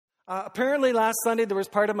Apparently last Sunday there was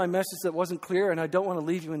part of my message that wasn't clear, and I don't want to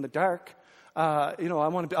leave you in the dark. I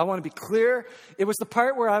want to be clear. It was the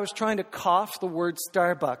part where I was trying to cough the word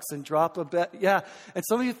Starbucks and drop a bit. Yeah, and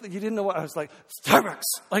some of you didn't know what I was like. Starbucks,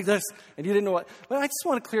 like this, and you didn't know what. Well, I just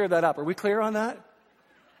want to clear that up. Are we clear on that?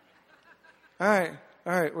 All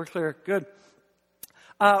right, we're clear. Good.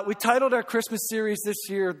 We titled our Christmas series this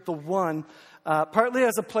year, The One, partly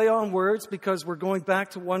as a play on words because we're going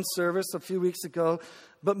back to one service a few weeks ago,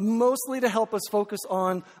 but mostly to help us focus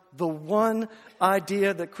on the one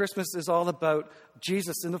idea that Christmas is all about,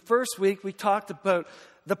 Jesus. In the first week, we talked about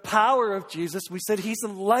the power of Jesus. We said he's the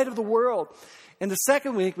light of the world. In the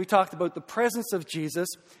second week, we talked about the presence of Jesus.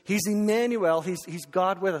 He's Emmanuel. He's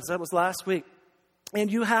God with us. That was last week. And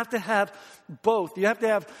you have to have both. You have to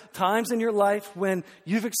have times in your life when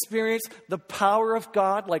you've experienced the power of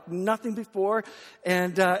God like nothing before.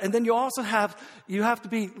 And then you also have to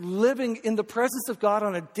be living in the presence of God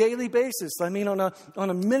on a daily basis. I mean, on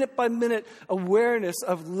a minute by minute awareness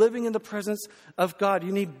of living in the presence of God.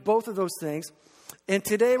 You need both of those things. And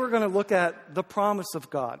today we're going to look at the promise of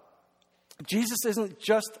God. Jesus isn't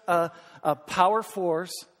just a power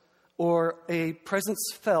force or a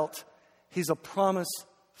presence felt. He's a promise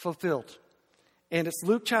fulfilled. And it's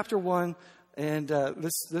Luke chapter 1, and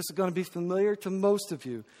this is going to be familiar to most of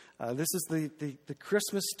you. This is the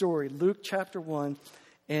Christmas story, Luke chapter 1,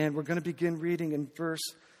 and we're going to begin reading in verse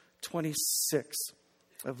 26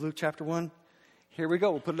 of Luke chapter 1. Here we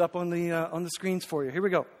go. We'll put it up on the screens for you. Here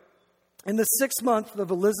we go. In the 6th month of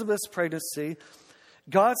Elizabeth's pregnancy,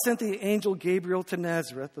 God sent the angel Gabriel to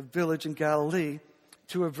Nazareth, a village in Galilee,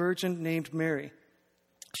 to a virgin named Mary.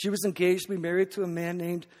 She was engaged to be married to a man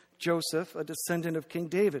named Joseph, a descendant of King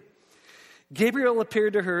David. Gabriel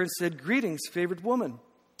appeared to her and said, "Greetings, favored woman.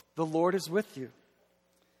 The Lord is with you."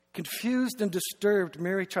 Confused and disturbed,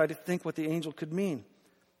 Mary tried to think what the angel could mean.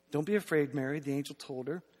 "Don't be afraid, Mary," the angel told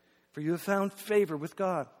her, "for you have found favor with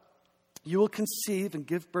God. You will conceive and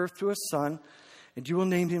give birth to a son, and you will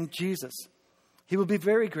name him Jesus. He will be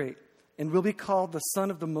very great and will be called the Son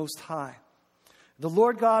of the Most High. The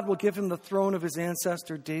Lord God will give him the throne of his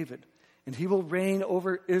ancestor David, and he will reign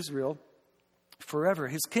over Israel forever.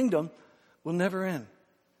 His kingdom will never end."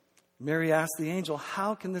 Mary asked the angel,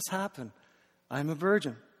 "How can this happen? I am a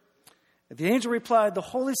virgin." And the angel replied, "The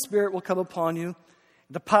Holy Spirit will come upon you.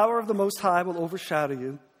 The power of the Most High will overshadow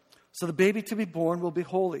you. So the baby to be born will be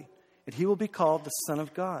holy, and he will be called the Son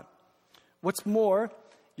of God. What's more,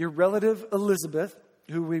 your relative Elizabeth,"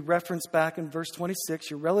 who we referenced back in verse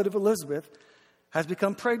 26, your relative Elizabeth, has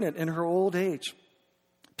become pregnant in her old age.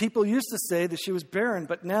 People used to say that she was barren,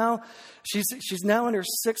 but now she's now in her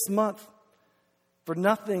 6th month, for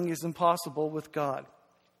nothing is impossible with God.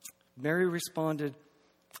 Mary responded,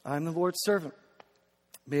 "I'm the Lord's servant.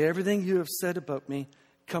 May everything you have said about me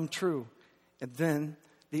come true." And then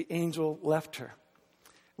the angel left her.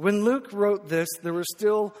 When Luke wrote this, there were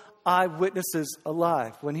still eyewitnesses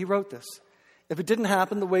alive when he wrote this. If it didn't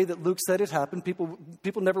happen the way that Luke said it happened,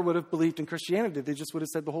 people never would have believed in Christianity. They just would have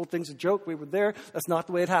said the whole thing's a joke. We were there. That's not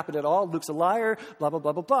the way it happened at all. Luke's a liar, blah, blah,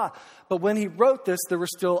 blah, blah, blah. But when he wrote this, there were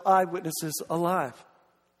still eyewitnesses alive.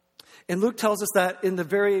 And Luke tells us that in the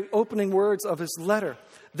very opening words of his letter.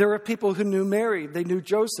 There were people who knew Mary, they knew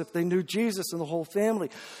Joseph, they knew Jesus and the whole family.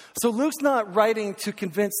 So Luke's not writing to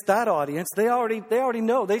convince that audience. They already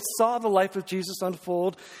know. They saw the life of Jesus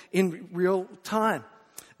unfold in real time.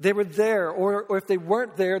 They were there, or if they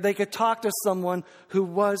weren't there, they could talk to someone who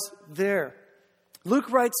was there. Luke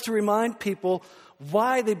writes to remind people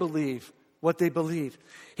why they believe what they believe.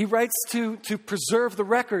 He writes to preserve the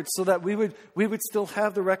record so that we would still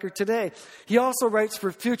have the record today. He also writes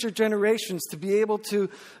for future generations to be able to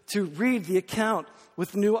read the account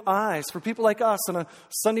with new eyes. For people like us on a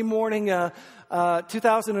Sunday morning,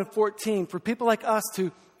 2014, for people like us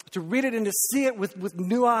to read it and to see it with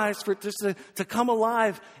new eyes, for it just to come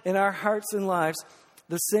alive in our hearts and lives,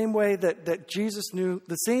 the same way that Jesus knew,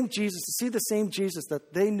 the same Jesus, to see the same Jesus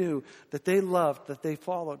that they knew, that they loved, that they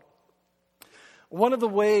followed. One of the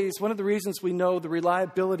reasons we know the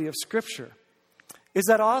reliability of Scripture is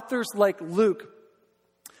that authors like Luke,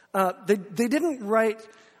 they didn't write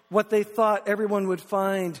what they thought everyone would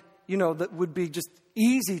find, that would be just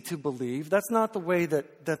easy to believe. That's not the way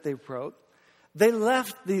that they wrote. They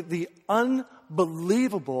left the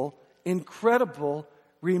unbelievable, incredible,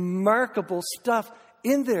 remarkable stuff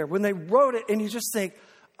in there when they wrote it, and you just think,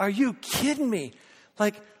 are you kidding me?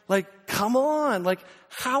 Like, come on,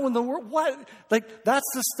 how in the world, what? That's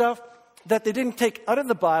the stuff that they didn't take out of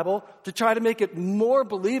the Bible to try to make it more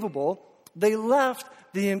believable. They left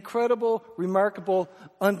the incredible, remarkable,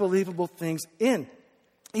 unbelievable things in.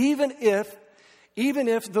 Even if Even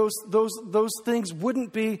if those things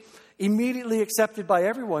wouldn't be immediately accepted by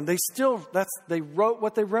everyone, they wrote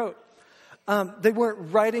what they wrote. They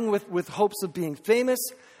weren't writing with hopes of being famous.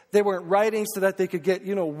 They weren't writing so that they could get,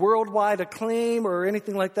 worldwide acclaim or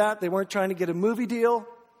anything like that. They weren't trying to get a movie deal.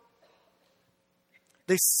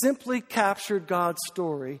 They simply captured God's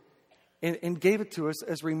story and gave it to us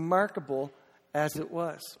as remarkable as it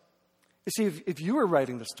was. You see, if you were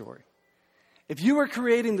writing the story, if you were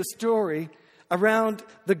creating the story around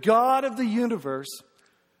the God of the universe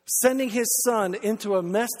sending his son into a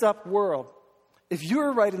messed up world, if you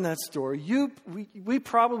were writing that story, we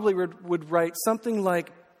probably would write something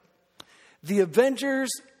like, the Avengers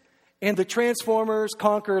and the Transformers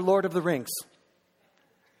conquer Lord of the Rings.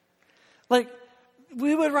 Like,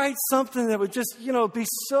 we would write something that would just, be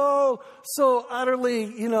so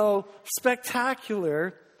utterly,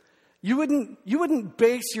 spectacular. You wouldn't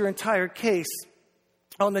base your entire case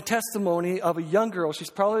on the testimony of a young girl. She's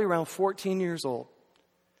probably around 14 years old.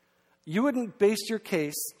 You wouldn't base your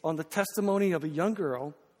case on the testimony of a young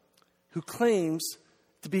girl who claims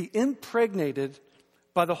to be impregnated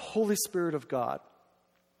by the Holy Spirit of God.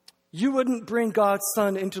 You wouldn't bring God's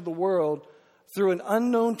Son into the world through an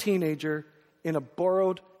unknown teenager in a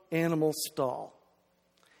borrowed animal stall.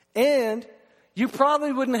 And you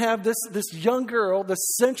probably wouldn't have this young girl, the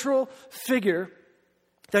central figure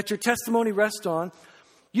that your testimony rests on.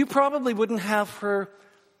 You probably wouldn't have her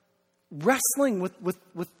wrestling with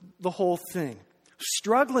the whole thing,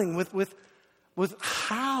 struggling with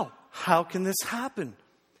how can this happen?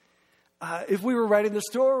 If we were writing the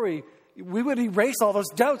story, we would erase all those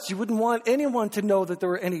doubts. You wouldn't want anyone to know that there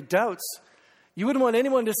were any doubts. You wouldn't want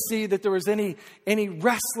anyone to see that there was any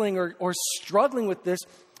wrestling or struggling with this.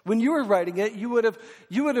 When you were writing it, you would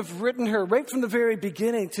have written her right from the very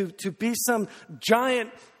beginning to be some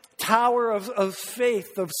giant tower of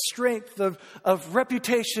faith, of strength, of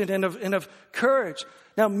reputation, and of courage.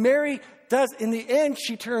 Now, Mary does, in the end,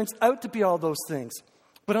 she turns out to be all those things.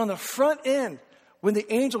 But on the front end, when the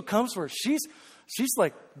angel comes for her, she's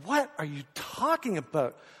like, what are you talking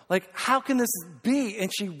about? Like, how can this be?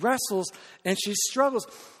 And she wrestles and she struggles.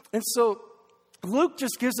 And so Luke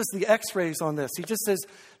just gives us the x-rays on this. He just says,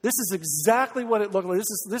 this is exactly what it looked like.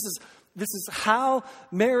 This is how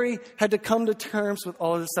Mary had to come to terms with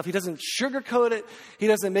all of this stuff. He doesn't sugarcoat it. He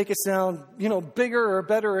doesn't make it sound, bigger or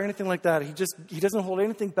better or anything like that. He doesn't hold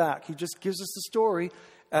anything back. He just gives us the story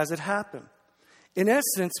as it happened. In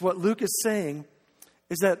essence, what Luke is saying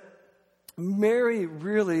is that Mary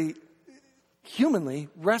really, humanly,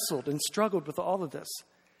 wrestled and struggled with all of this.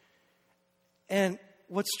 And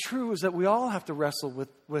what's true is that we all have to wrestle with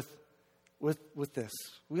this.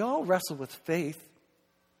 We all wrestle with faith.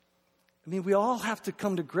 I mean, we all have to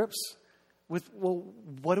come to grips with, well,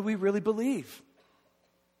 what do we really believe?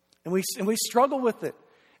 And we struggle with it.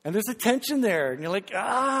 And there's a tension there. And you're like,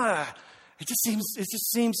 it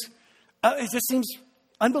just seems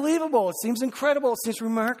unbelievable. It seems incredible. It seems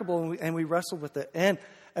remarkable. And we wrestle with it. And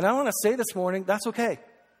I want to say this morning, that's okay.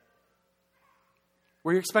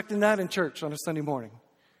 Were you expecting that in church on a Sunday morning?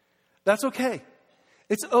 That's okay.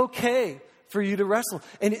 It's okay for you to wrestle.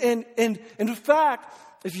 And in fact,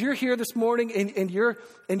 if you're here this morning and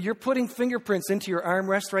you're putting fingerprints into your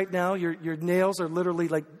armrest right now, your nails are literally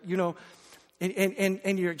like,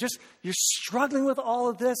 and you're struggling with all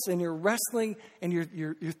of this and you're wrestling and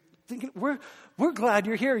you're thinking, we're glad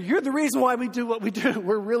you're here. You're the reason why we do what we do.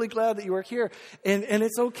 We're really glad that you are here. And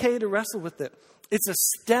it's okay to wrestle with it. It's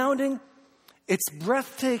astounding. It's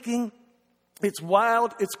breathtaking. It's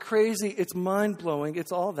wild. It's crazy. It's mind-blowing.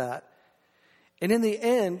 It's all that. And in the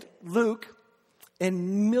end, Luke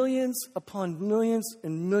and millions upon millions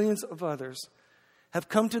and millions of others have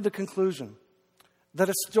come to the conclusion that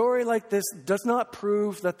a story like this does not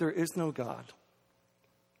prove that there is no God.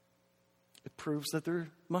 It proves that there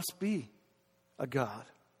must be a God.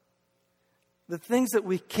 The things that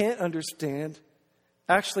we can't understand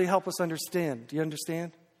actually help us understand. Do you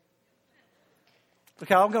understand?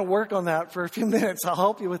 Okay, I'm going to work on that for a few minutes. I'll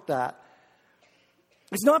help you with that.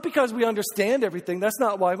 It's not because we understand everything. That's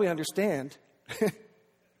not why we understand.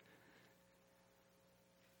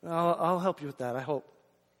 I'll help you with that, I hope.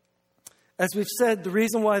 As we've said, the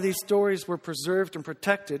reason why these stories were preserved and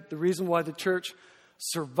protected, the reason why the church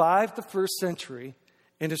survived the first century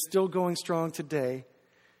and is still going strong today,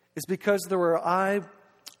 is because there were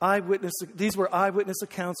these were eyewitness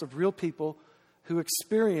accounts of real people who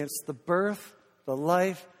experienced the birth, the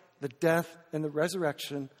life, the death, and the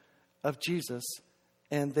resurrection of Jesus.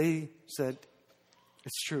 And they said,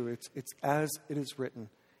 it's true. It's as it is written.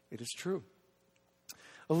 It is true.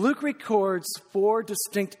 Luke records four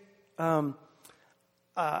distinct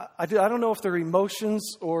I don't know if they're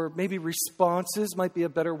emotions or maybe responses might be a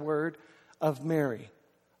better word of Mary.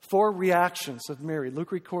 4 reactions of Mary.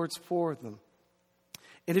 Luke records 4 of them.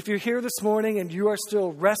 And if you're here this morning and you are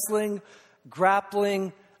still wrestling,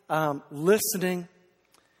 grappling, listening,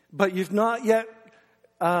 but you've not yet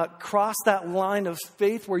crossed that line of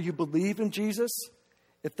faith where you believe in Jesus,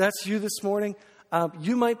 if that's you this morning,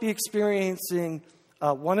 you might be experiencing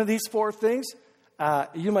one of these 4 things.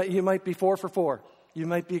 You might be 4 for 4. You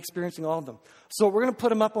might be experiencing all of them. So we're going to put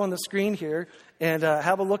them up on the screen here and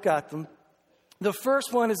have a look at them. The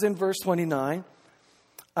first one is in verse 29,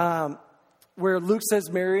 where Luke says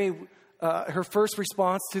Mary, her first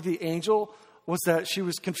response to the angel was that she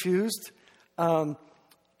was confused. Kind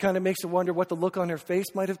of makes you wonder what the look on her face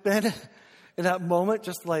might have been in that moment.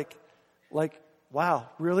 Just like, wow,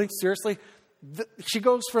 really? Seriously? She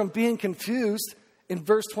goes from being confused in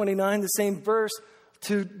verse 29, the same verse,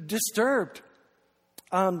 to disturbed,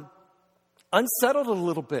 unsettled a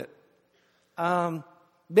little bit.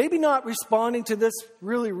 Maybe not responding to this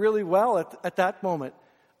really, really well at that moment.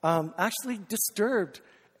 Actually disturbed.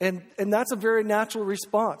 And that's a very natural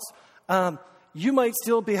response. You might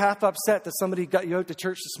still be half upset that somebody got you out to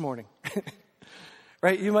church this morning.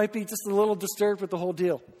 Right? You might be just a little disturbed with the whole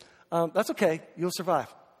deal. That's okay. You'll survive.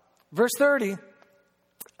 Verse 30,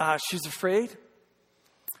 she's afraid.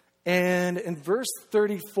 And in verse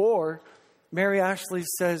 34, Mary actually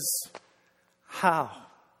says, how?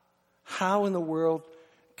 How in the world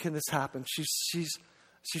can this happen? She's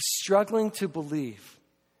struggling to believe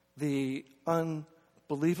the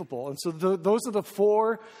unbelievable. And so those are the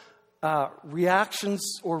 4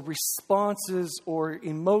 reactions or responses or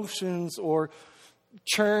emotions or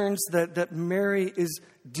churns that Mary is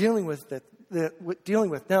dealing with.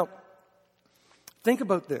 Now, think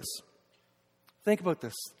about this. Think about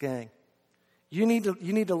this, gang. You need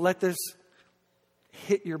to let this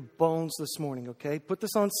hit your bones this morning, okay? Put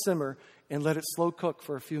this on simmer and let it slow cook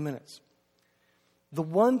for a few minutes. The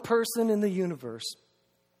one person in the universe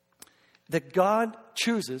that God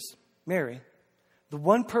chooses, Mary, the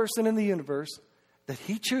one person in the universe that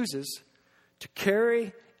he chooses to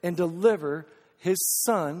carry and deliver his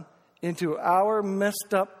son into our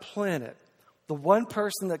messed up planet, the one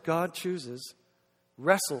person that God chooses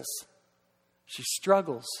wrestles. She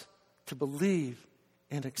struggles to believe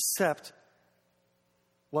and accept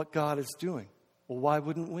what God is doing. Well, why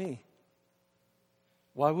wouldn't we?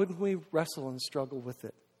 Why wouldn't we wrestle and struggle with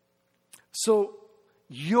it? So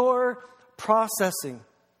you're processing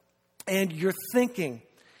and you're thinking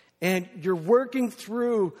and you're working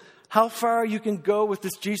through how far you can go with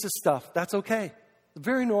this Jesus stuff. That's okay.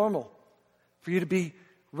 Very normal for you to be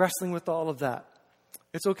wrestling with all of that.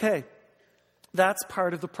 It's okay. That's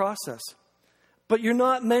part of the process. But you're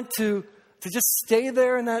not meant to just stay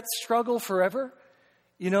there in that struggle forever.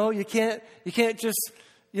 You know, you can't just,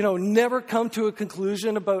 never come to a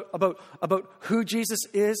conclusion about who Jesus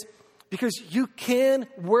is, because you can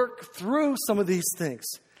work through some of these things.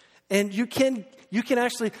 And you can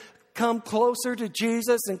actually come closer to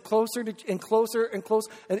Jesus and closer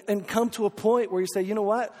and come to a point where you say, you know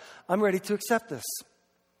what? I'm ready to accept this.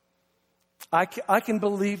 I can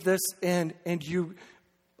believe this, and you.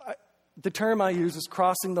 The term I use is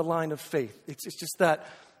crossing the line of faith. It's just that,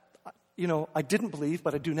 I didn't believe,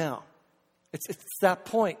 but I do now. It's that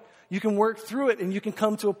point. You can work through it, and you can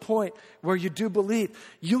come to a point where you do believe.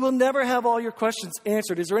 You will never have all your questions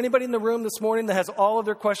answered. Is there anybody in the room this morning that has all of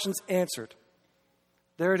their questions answered?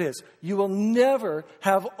 There it is. You will never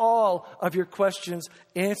have all of your questions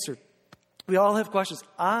answered. We all have questions.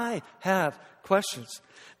 I have questions.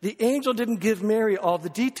 The angel didn't give Mary all the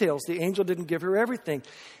details. The angel didn't give her everything.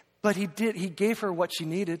 But he did. He gave her what she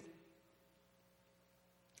needed.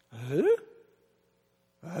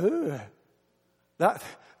 That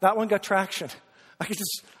one got traction. I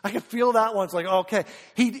could feel that one. It's like, okay.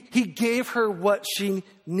 He gave her what she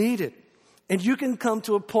needed. And you can come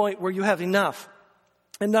to a point where you have enough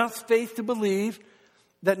faith to believe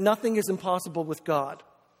that nothing is impossible with God.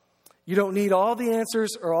 You don't need all the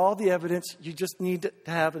answers or all the evidence. You just need to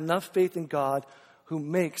have enough faith in God who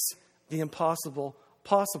makes the impossible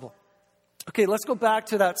possible. Okay, let's go back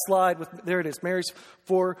to that slide. There it is, Mary's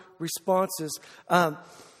 4 responses.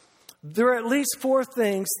 There are at least 4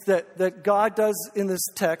 things that God does in this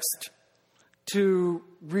text to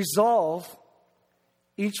resolve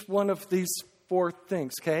each one of these 4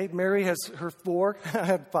 things, okay? Mary has her 4. I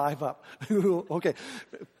had 5 up. Okay,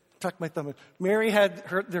 tuck my thumb in. Mary had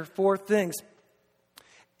their 4 things.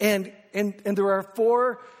 And there are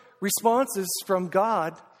 4 responses from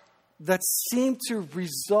God that seem to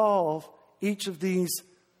resolve each of these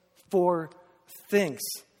 4 things.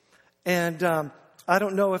 And I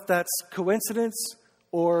don't know if that's coincidence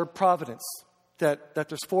or providence, that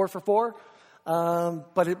there's 4 for 4.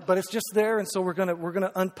 But it's just there, and so we're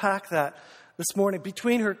gonna unpack that this morning.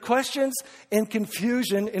 Between her questions and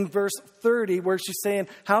confusion in verse 30, where she's saying,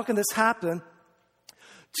 how can this happen?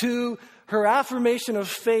 To her affirmation of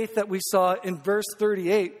faith that we saw in verse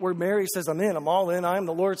 38, where Mary says, I'm in, I'm all in, I'm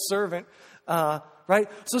the Lord's servant. Right?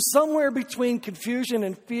 So somewhere between confusion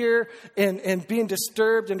and fear and being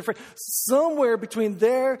disturbed and afraid, somewhere between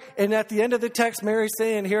there and at the end of the text, Mary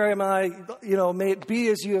saying, here am I, may it be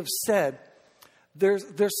as you have said.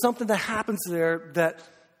 There's something that happens there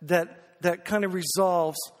that kind of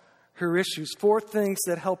resolves her issues. 4 things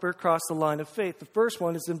that help her cross the line of faith. The first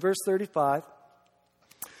one is in verse 35.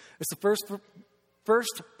 It's the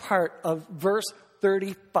first part of verse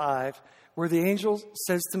 35 where the angel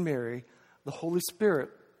says to Mary, the Holy Spirit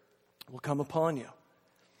will come upon you.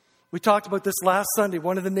 We talked about this last Sunday.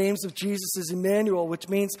 One of the names of Jesus is Emmanuel, which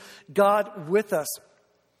means God with us.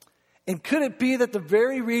 And could it be that the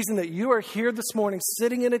very reason that you are here this morning,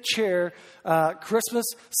 sitting in a chair, Christmas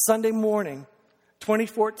Sunday morning,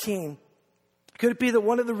 2014, could it be that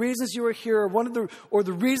one of the reasons you are here, or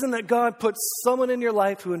the reason that God put someone in your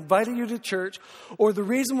life who invited you to church, or the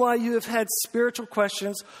reason why you have had spiritual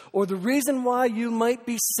questions, or the reason why you might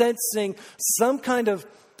be sensing some kind of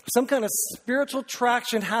spiritual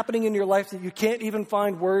traction happening in your life that you can't even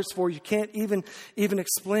find words for, you can't even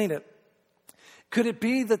explain it? Could it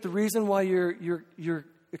be that the reason why you're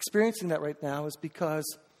experiencing that right now is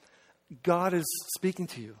because God is speaking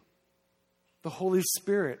to you? The Holy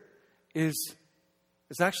Spirit is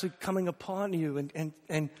actually coming upon you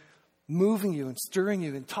and moving you and stirring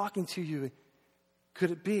you and talking to you.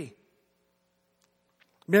 Could it be?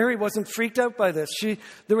 Mary wasn't freaked out by this.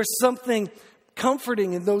 There was something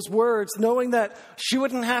comforting in those words, knowing that she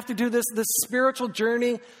wouldn't have to do this spiritual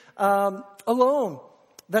journey alone.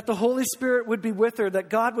 That the Holy Spirit would be with her, that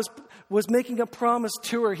God was making a promise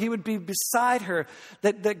to her. He would be beside her,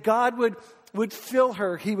 that God would fill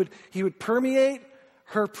her. He would permeate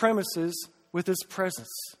her premises with His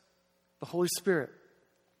presence, the Holy Spirit.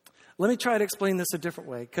 Let me try to explain this a different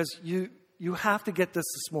way, because you have to get this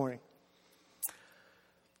morning.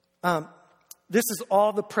 This is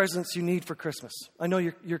all the presents you need for Christmas. I know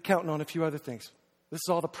you're counting on a few other things. This is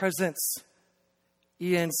all the presents,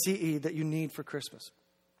 E-N-C-E, that you need for Christmas.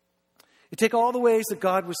 You take all the ways that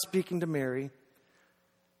God was speaking to Mary,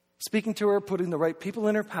 speaking to her, putting the right people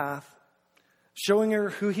in her path, showing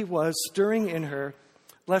her who He was, stirring in her.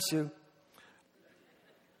 Bless you.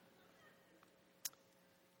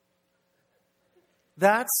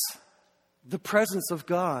 That's the presence of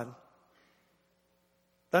God.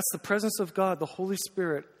 That's the presence of God, the Holy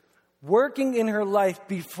Spirit, working in her life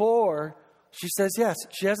before she says yes.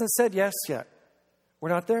 She hasn't said yes yet. We're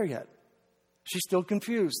not there yet. She's still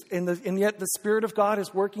confused. And yet the Spirit of God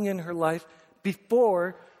is working in her life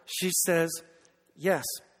before she says yes.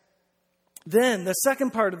 Then the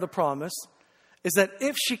second part of the promise is that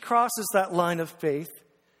if she crosses that line of faith,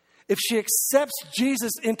 if she accepts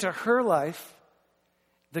Jesus into her life,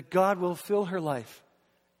 that God will fill her life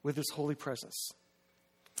with His holy presence.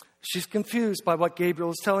 She's confused by what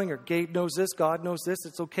Gabriel is telling her. Gabe knows this, God knows this.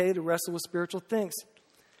 It's okay to wrestle with spiritual things.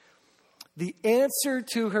 The answer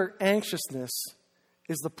to her anxiousness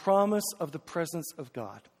is the promise of the presence of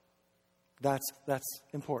God. That's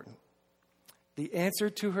important. The answer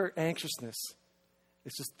to her anxiousness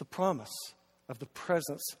is just the promise of the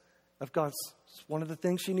presence of God. It's one of the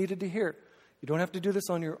things she needed to hear. You don't have to do this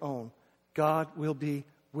on your own. God will be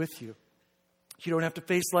with you. You don't have to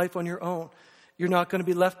face life on your own. You're not going to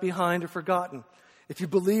be left behind or forgotten. If you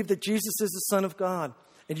believe that Jesus is the Son of God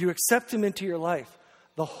and you accept Him into your life,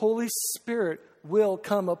 the Holy Spirit will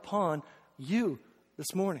come upon you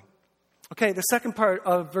this morning. Okay, the second part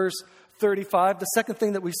of verse 35, the second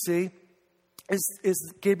thing that we see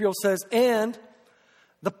is Gabriel says, and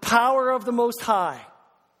the power of the Most High,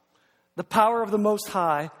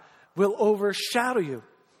 will overshadow you.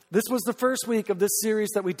 This was the first week of this series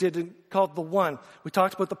that we did called The One. We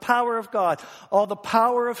talked about the power of God, all the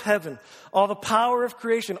power of heaven, all the power of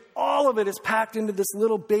creation. All of it is packed into this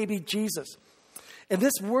little baby Jesus. And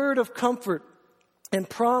this word of comfort and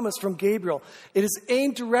promise from Gabriel, it is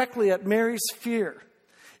aimed directly at Mary's fear.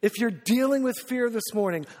 If you're dealing with fear this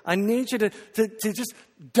morning, I need you to just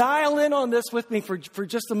dial in on this with me for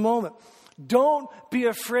just a moment. Don't be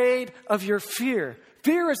afraid of your fear.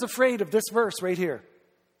 Fear is afraid of this verse right here.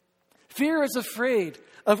 Fear is afraid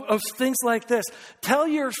of things like this. Tell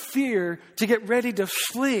your fear to get ready to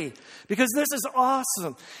flee, because this is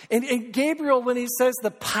awesome. And Gabriel, when he says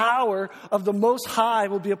the power of the Most High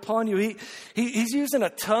will be upon you, he's using a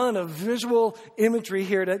ton of visual imagery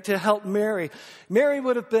here to help Mary. Mary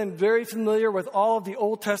would have been very familiar with all of the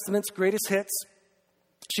Old Testament's greatest hits.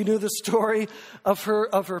 She knew the story of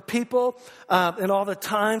her people and all the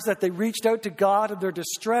times that they reached out to God in their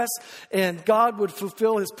distress, and God would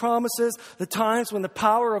fulfill his promises. The times when the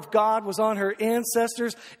power of God was on her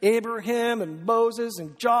ancestors, Abraham and Moses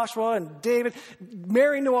and Joshua and David.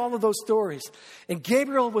 Mary knew all of those stories. And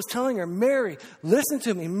Gabriel was telling her, Mary, listen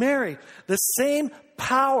to me, Mary, the same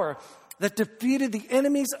power that defeated the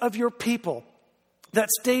enemies of your people, that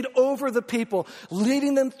stayed over the people,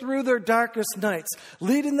 leading them through their darkest nights,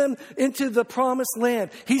 leading them into the promised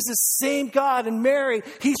land. He's the same God. And Mary,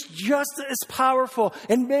 he's just as powerful.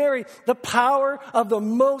 And Mary, the power of the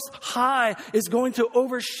Most High is going to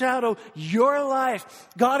overshadow your life.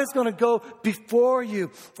 God is going to go before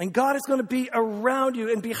you, and God is going to be around you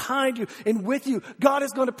and behind you and with you. God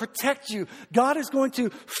is going to protect you. God is going to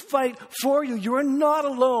fight for you. You are not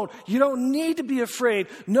alone. You don't need to be afraid.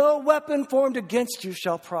 No weapon formed against you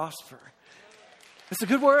shall prosper. It's a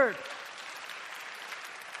good word.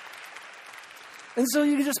 And so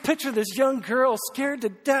you can just picture this young girl scared to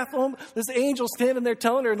death. Oh, this angel standing there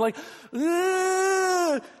telling her, like,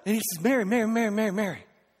 ah! And he says, Mary, Mary, Mary, Mary, Mary.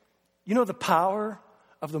 You know the power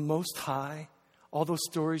of the Most High, all those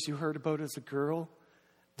stories you heard about as a girl,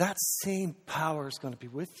 that same power is going to be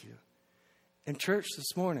with you. In church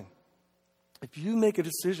this morning, if you make a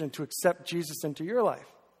decision to accept Jesus into your life,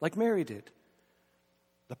 like Mary did,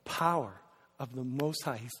 the power of the Most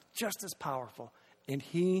High, he's just as powerful, and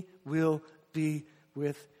he will be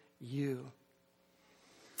with you.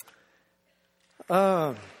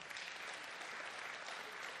 This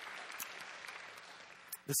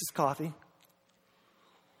is coffee.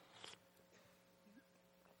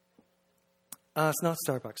 It's not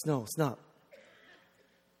Starbucks. No, it's not.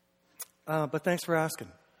 But thanks for asking.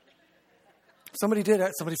 Somebody said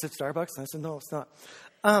Starbucks, and I said, no, it's not.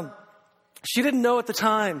 She didn't know at the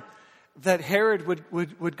time that Herod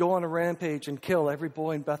would go on a rampage and kill every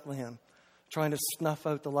boy in Bethlehem, trying to snuff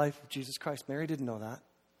out the life of Jesus Christ. Mary didn't know that.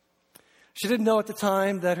 She didn't know at the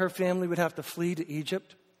time that her family would have to flee to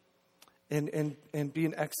Egypt and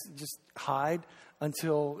be just hide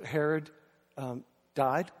until Herod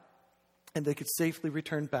died, and they could safely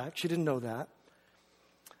return back. She didn't know that.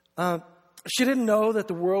 She didn't know that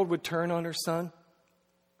the world would turn on her son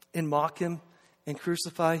and mock him and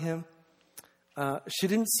crucify him. She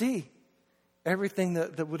didn't see everything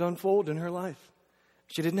that would unfold in her life.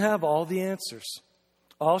 She didn't have all the answers.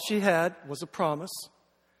 All she had was a promise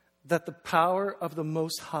that the power of the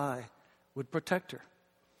Most High would protect her.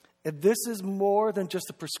 And this is more than just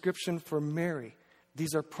a prescription for Mary.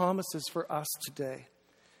 These are promises for us today.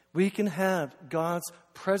 We can have God's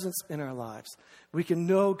presence in our lives. We can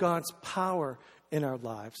know God's power in our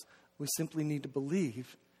lives. We simply need to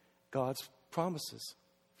believe God's promises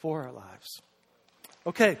for our lives.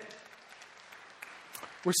 Okay,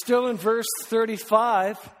 we're still in verse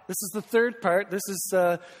 35. This is the third part. This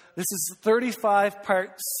is 35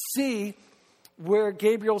 part C, where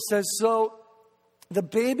Gabriel says, so the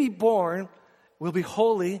baby born will be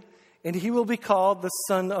holy, and he will be called the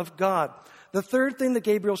Son of God. The third thing that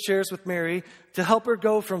Gabriel shares with Mary to help her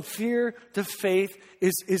go from fear to faith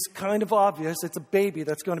is kind of obvious. It's a baby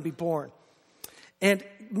that's going to be born. And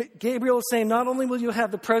Gabriel is saying, not only will you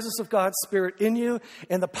have the presence of God's Spirit in you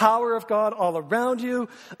and the power of God all around you,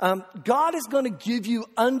 God is going to give you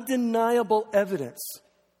undeniable evidence.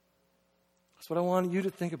 That's what I want you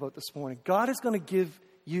to think about this morning. God is going to give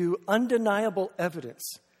you undeniable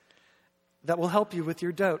evidence that will help you with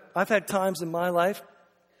your doubt. I've had times in my life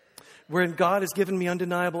wherein God has given me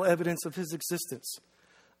undeniable evidence of his existence.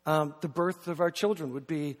 The birth of our children would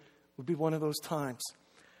be one of those times.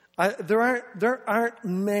 There aren't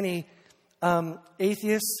many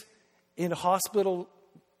atheists in hospital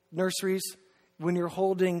nurseries when you're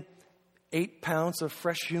holding 8 pounds of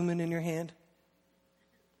fresh human in your hand,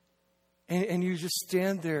 and you just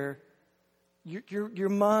stand there. Your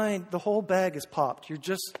mind, the whole bag is popped. You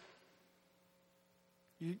just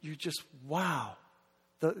wow.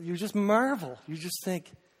 You just marvel. You just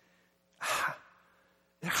think,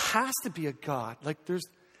 there has to be a God. Like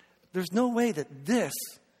there's no way that this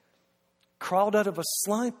crawled out of a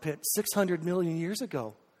slime pit 600 million years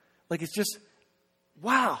ago. Like it's just,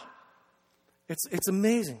 wow. It's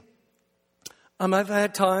amazing. I've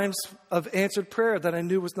had times of answered prayer that I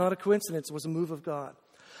knew was not a coincidence. It was a move of God.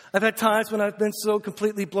 I've had times when I've been so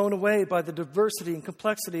completely blown away by the diversity and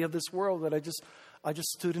complexity of this world that I just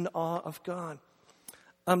stood in awe of God.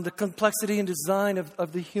 The complexity and design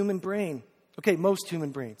of the human brain. Okay, most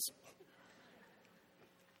human brains.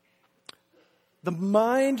 The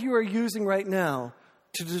mind you are using right now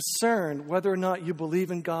to discern whether or not you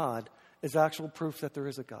believe in God is actual proof that there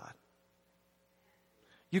is a God.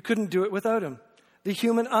 You couldn't do it without him. The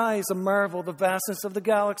human eye is a marvel, the vastness of the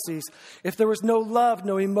galaxies. If there was no love,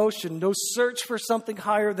 no emotion, no search for something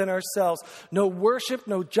higher than ourselves, no worship,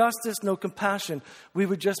 no justice, no compassion, we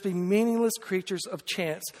would just be meaningless creatures of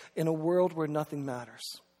chance in a world where nothing matters.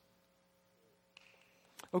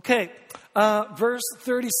 Okay, verse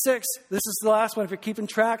 36. This is the last one. If you're keeping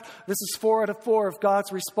track, this is 4 out of 4 of God's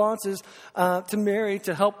responses to Mary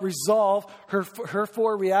to help resolve her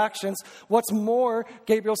 4 reactions. What's more,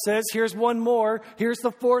 Gabriel says, here's one more. Here's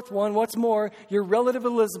the 4th one. What's more, your relative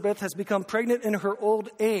Elizabeth has become pregnant in her old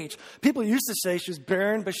age. People used to say she was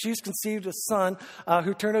barren, but she's conceived a son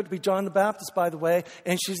who turned out to be John the Baptist, by the way,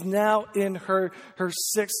 and she's now in her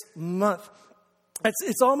 6th month.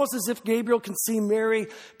 It's almost as if Gabriel can see Mary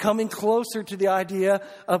coming closer to the idea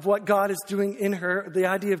of what God is doing in her, the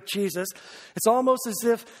idea of Jesus. It's almost as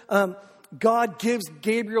if God gives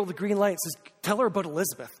Gabriel the green light and says, tell her about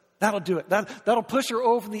Elizabeth. That'll do it. That'll push her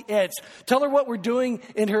over the edge. Tell her what we're doing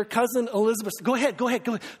in her cousin Elizabeth. Go ahead.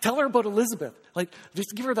 Tell her about Elizabeth. Like,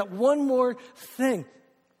 just give her that one more thing.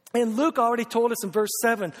 And Luke already told us in verse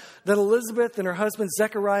 7 that Elizabeth and her husband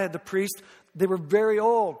Zechariah the priest, they were very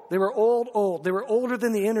old. They were old. They were older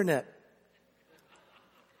than the internet.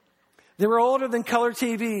 They were older than color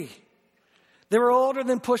TV. They were older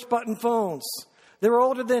than push-button phones. They were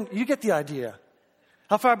older than, you get the idea.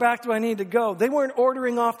 How far back do I need to go? They weren't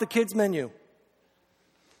ordering off the kids' menu.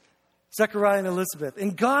 Zechariah and Elizabeth.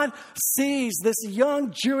 And God sees this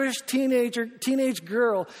young Jewish teenage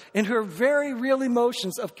girl in her very real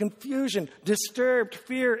emotions of confusion, disturbed,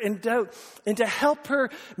 fear, and doubt. And to help her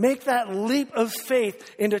make that leap of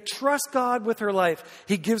faith and to trust God with her life,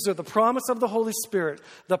 he gives her the promise of the Holy Spirit,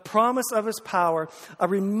 the promise of his power, a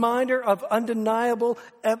reminder of undeniable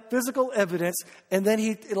physical evidence. And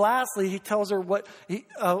then lastly, he tells her what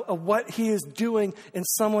he is doing in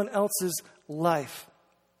someone else's life.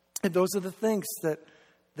 And those are the things that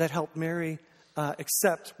help Mary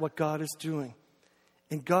accept what God is doing.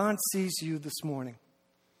 And God sees you this morning.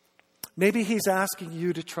 Maybe he's asking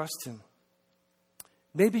you to trust him.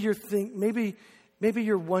 Maybe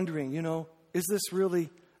you're wondering, is this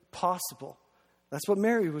really possible? That's what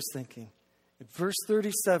Mary was thinking. And verse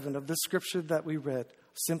 37 of the scripture that we read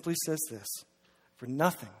simply says this: for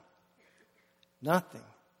nothing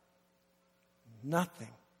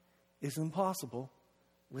is impossible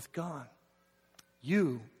with God.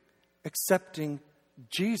 You accepting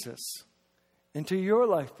Jesus into your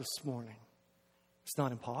life this morning, it's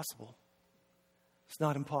not impossible. It's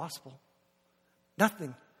not impossible.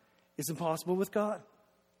 Nothing is impossible with God.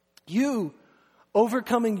 You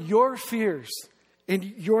overcoming your fears and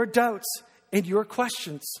your doubts and your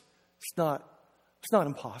questions, it's not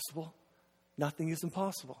impossible. Nothing is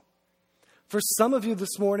impossible. For some of you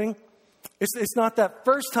this morning, it's not that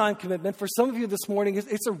first time commitment. For some of you this morning,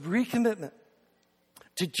 it's a recommitment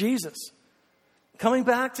to Jesus. Coming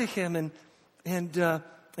back to him and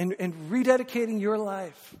rededicating your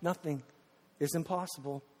life. Nothing is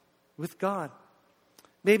impossible with God.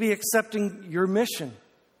 Maybe accepting your mission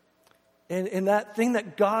and that thing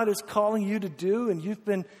that God is calling you to do, and you've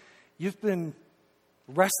been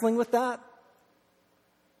wrestling with that.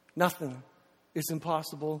 Nothing is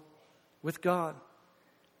impossible with God.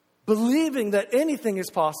 Believing that anything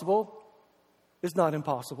is possible is not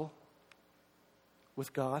impossible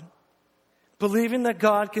with God. Believing that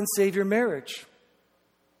God can save your marriage.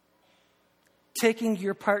 Taking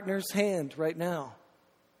your partner's hand right now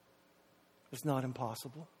is not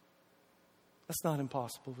impossible. That's not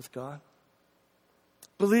impossible with God.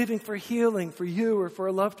 Believing for healing for you or for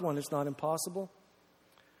a loved one is not impossible.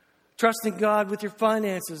 Trusting God with your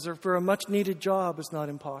finances or for a much-needed job is not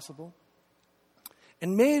impossible.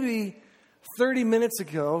 And maybe 30 minutes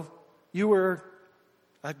ago, you were,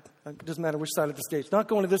 it doesn't matter which side of the stage, not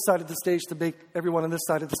going to this side of the stage to make everyone on this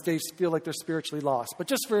side of the stage feel like they're spiritually lost, but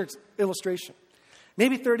just for illustration.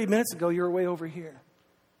 Maybe 30 minutes ago, you were way over here.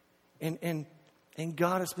 And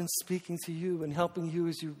God has been speaking to you and helping you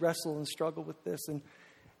as you wrestle and struggle with this.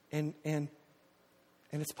 And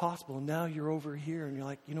it's possible. And now you're over here and you're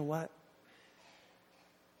like, you know what?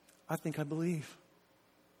 I think I believe.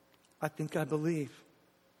 I think I believe.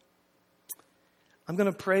 I'm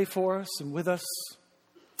going to pray for us and with us.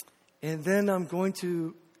 And then I'm going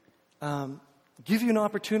to give you an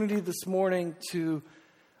opportunity this morning to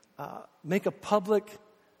make a public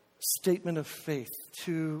statement of faith,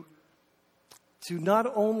 to to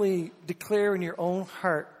not only declare in your own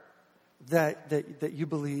heart that you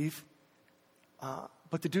believe,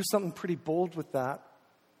 but to do something pretty bold with that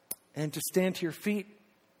and to stand to your feet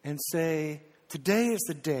and say, today is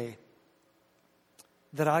the day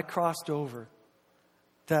that I crossed over,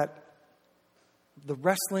 that the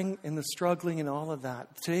wrestling and the struggling and all of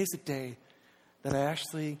that, today's the day that I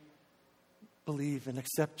actually believe and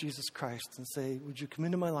accept Jesus Christ and say, would you come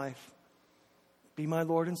into my life, be my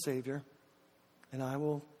Lord and Savior, and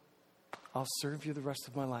I'll serve you the rest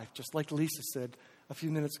of my life, just like Lisa said a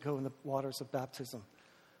few minutes ago in the waters of baptism.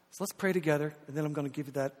 So let's pray together, and then I'm going to give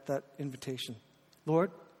you that invitation.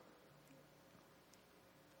 Lord,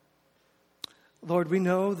 we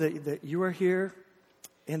know that you are here,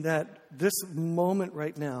 and that this moment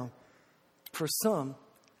right now, for some,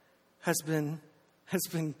 has been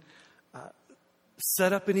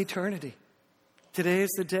set up in eternity. Today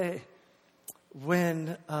is the day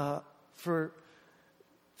when, for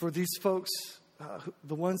these folks,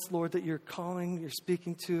 the ones, Lord, that you're calling, you're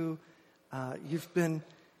speaking to, you've been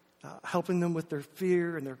helping them with their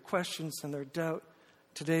fear and their questions and their doubt.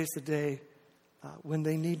 Today's the day when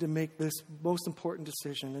they need to make this most important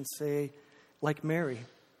decision and say, like Mary,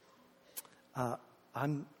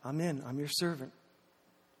 I'm in. I'm your servant.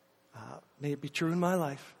 May it be true in my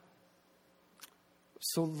life.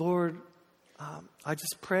 So, Lord, I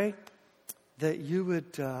just pray that you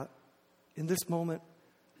would, in this moment,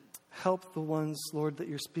 help the ones, Lord, that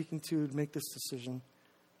you're speaking to make this decision.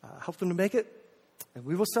 Help them to make it, and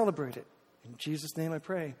we will celebrate it. In Jesus' name I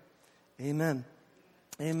pray. Amen.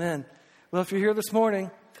 Amen. Well, if you're here this morning,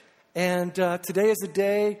 and today is the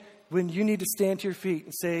day when you need to stand to your feet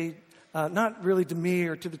and say, not really to me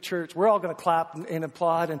or to the church, we're all going to clap and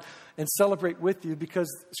applaud and celebrate with you, because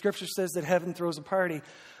Scripture says that heaven throws a party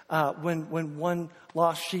when one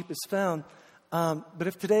lost sheep is found. But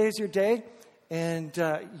if today is your day and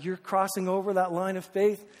you're crossing over that line of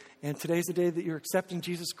faith, and today's the day that you're accepting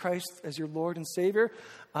Jesus Christ as your Lord and Savior,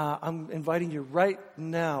 I'm inviting you right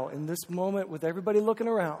now, in this moment, with everybody looking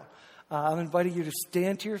around, I'm inviting you to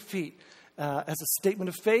stand to your feet as a statement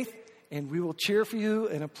of faith, and we will cheer for you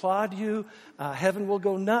and applaud you. Heaven will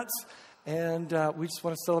go nuts, and we just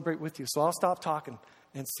want to celebrate with you. So I'll stop talking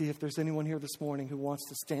and see if there's anyone here this morning who wants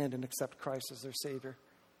to stand and accept Christ as their Savior.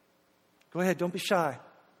 Go ahead, don't be shy.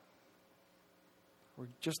 We're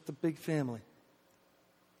just a big family.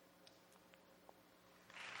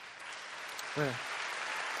 Where?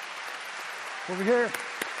 Over here.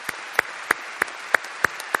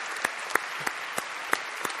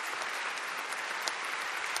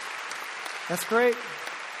 That's great.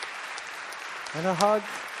 And a hug.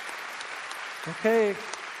 Okay.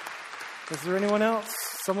 Is there anyone else?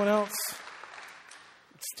 Someone else?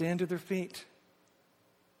 Stand to their feet.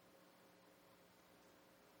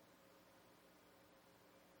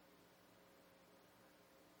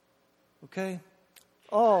 Okay.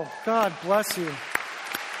 Oh, God bless you.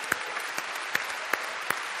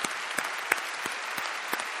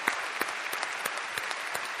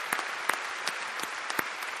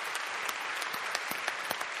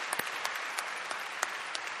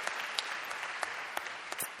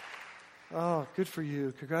 Oh, good for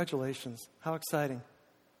you. Congratulations. How exciting.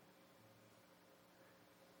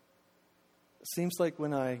 It seems like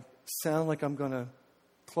when I sound like I'm going to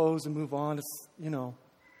close and move on, it's,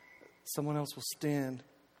 someone else will stand.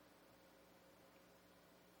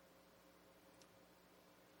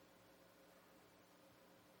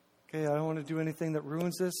 Okay, I don't want to do anything that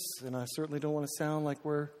ruins this, and I certainly don't want to sound like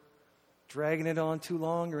we're dragging it on too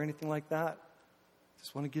long or anything like that.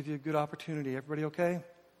 Just want to give you a good opportunity. Everybody okay?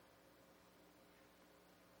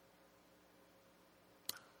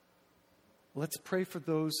 Let's pray for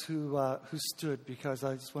those who stood, because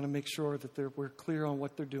I just want to make sure that we're clear on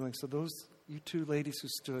what they're doing. So those, you two ladies who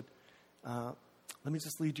stood, let me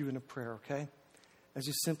just lead you in a prayer, okay? As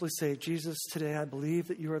you simply say, Jesus, today I believe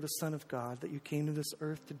that you are the Son of God, that you came to this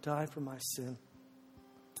earth to die for my sin.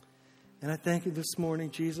 And I thank you this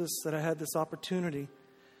morning, Jesus, that I had this opportunity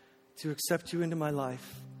to accept you into my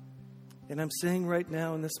life. And I'm saying right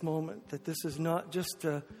now in this moment that this is not just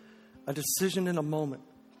a decision in a moment,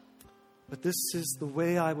 but this is the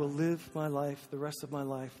way I will live my life, the rest of my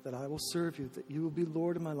life, that I will serve you, that you will be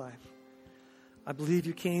Lord of my life. I believe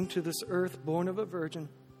you came to this earth born of a virgin,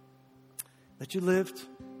 that you lived,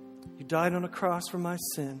 you died on a cross for my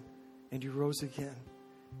sin, and you rose again.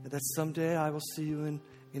 And that someday I will see you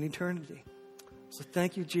in eternity. So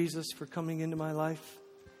thank you, Jesus, for coming into my life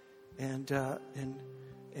and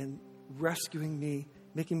rescuing me,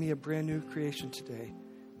 making me a brand new creation today.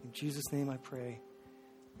 In Jesus' name I pray.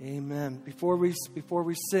 Amen. Before we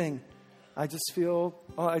sing, I just feel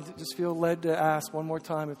led to ask one more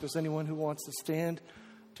time if there's anyone who wants to stand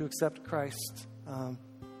to accept Christ.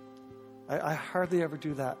 I hardly ever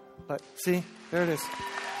do that, but see, there it is.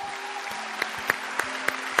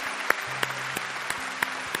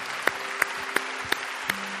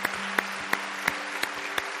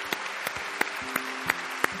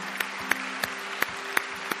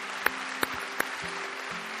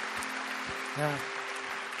 Yeah,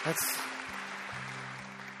 that's